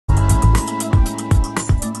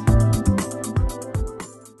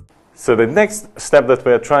So the next step that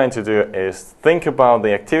we're trying to do is think about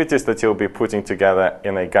the activities that you'll be putting together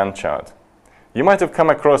in a Gantt chart. You might have come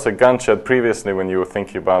across a Gantt chart previously when you were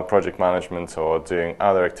thinking about project management or doing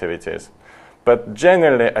other activities. But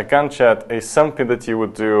generally, a Gantt chart is something that you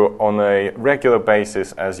would do on a regular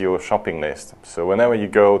basis as your shopping list. So whenever you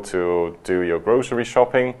go to do your grocery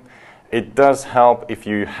shopping, it does help if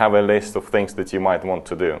you have a list of things that you might want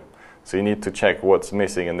to do. So you need to check what's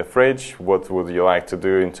missing in the fridge, what would you like to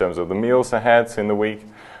do in terms of the meals ahead in the week,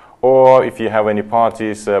 or if you have any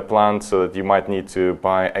parties planned, so that you might need to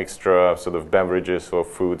buy extra sort of beverages or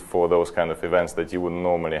food for those kind of events that you wouldn't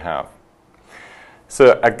normally have.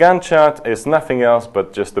 So a Gantt chart is nothing else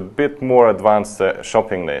but just a bit more advanced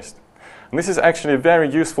shopping list. And this is actually a very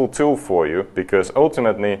useful tool for you, because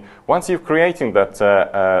ultimately, once you've created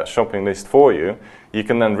that shopping list for you, you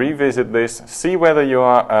can then revisit this, see whether you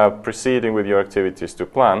are proceeding with your activities to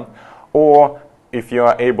plan, or if you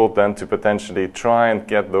are able then to potentially try and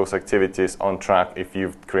get those activities on track if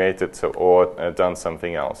you've created or done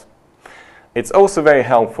something else. It's also very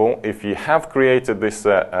helpful if you have created this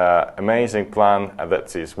amazing plan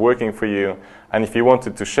that is working for you, and if you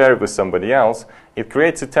wanted to share it with somebody else, it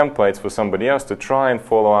creates a template for somebody else to try and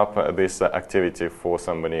follow up this activity for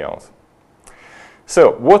somebody else.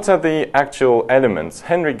 So, what are the actual elements?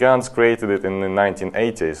 Henry Gantt created it in the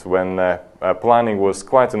 1980s when planning was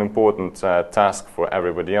quite an important task for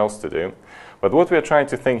everybody else to do. But what we are trying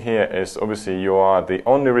to think here is, obviously you are the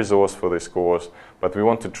only resource for this course, but we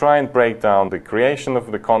want to try and break down the creation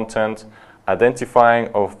of the content, identifying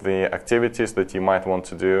of the activities that you might want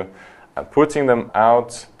to do, and putting them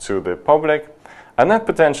out to the public, and then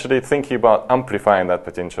potentially thinking about amplifying that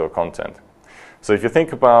potential content. So if you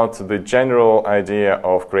think about the general idea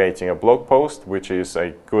of creating a blog post, which is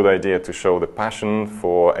a good idea to show the passion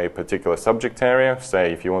for a particular subject area,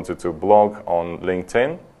 say if you wanted to blog on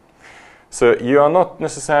LinkedIn, so you are not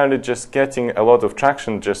necessarily just getting a lot of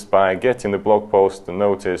traction just by getting the blog post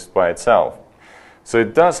noticed by itself. So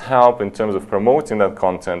it does help in terms of promoting that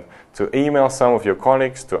content to email some of your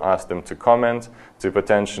colleagues, to ask them to comment, to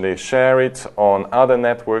potentially share it on other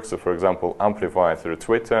networks, so for example amplify it through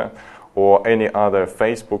Twitter or any other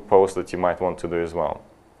Facebook post that you might want to do as well.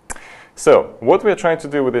 So what we're trying to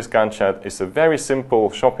do with this Gantt chart is a very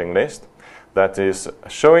simple shopping list that is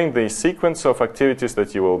showing the sequence of activities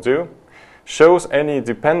that you will do, shows any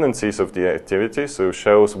dependencies of the activity, so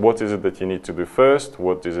shows what is it that you need to do first,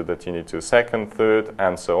 what is it that you need to do second, third,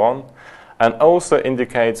 and so on, and also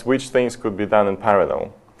indicates which things could be done in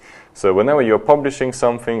parallel. So whenever you're publishing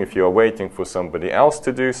something, if you're waiting for somebody else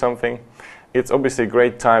to do something, it's obviously a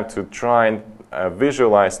great time to try and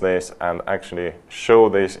visualize this and actually show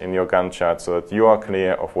this in your Gantt chart so that you are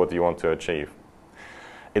clear of what you want to achieve.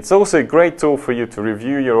 It's also a great tool for you to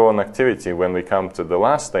review your own activity when we come to the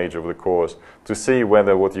last stage of the course to see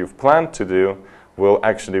whether what you've planned to do will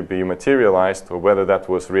actually be materialized or whether that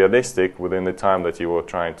was realistic within the time that you were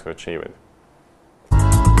trying to achieve it.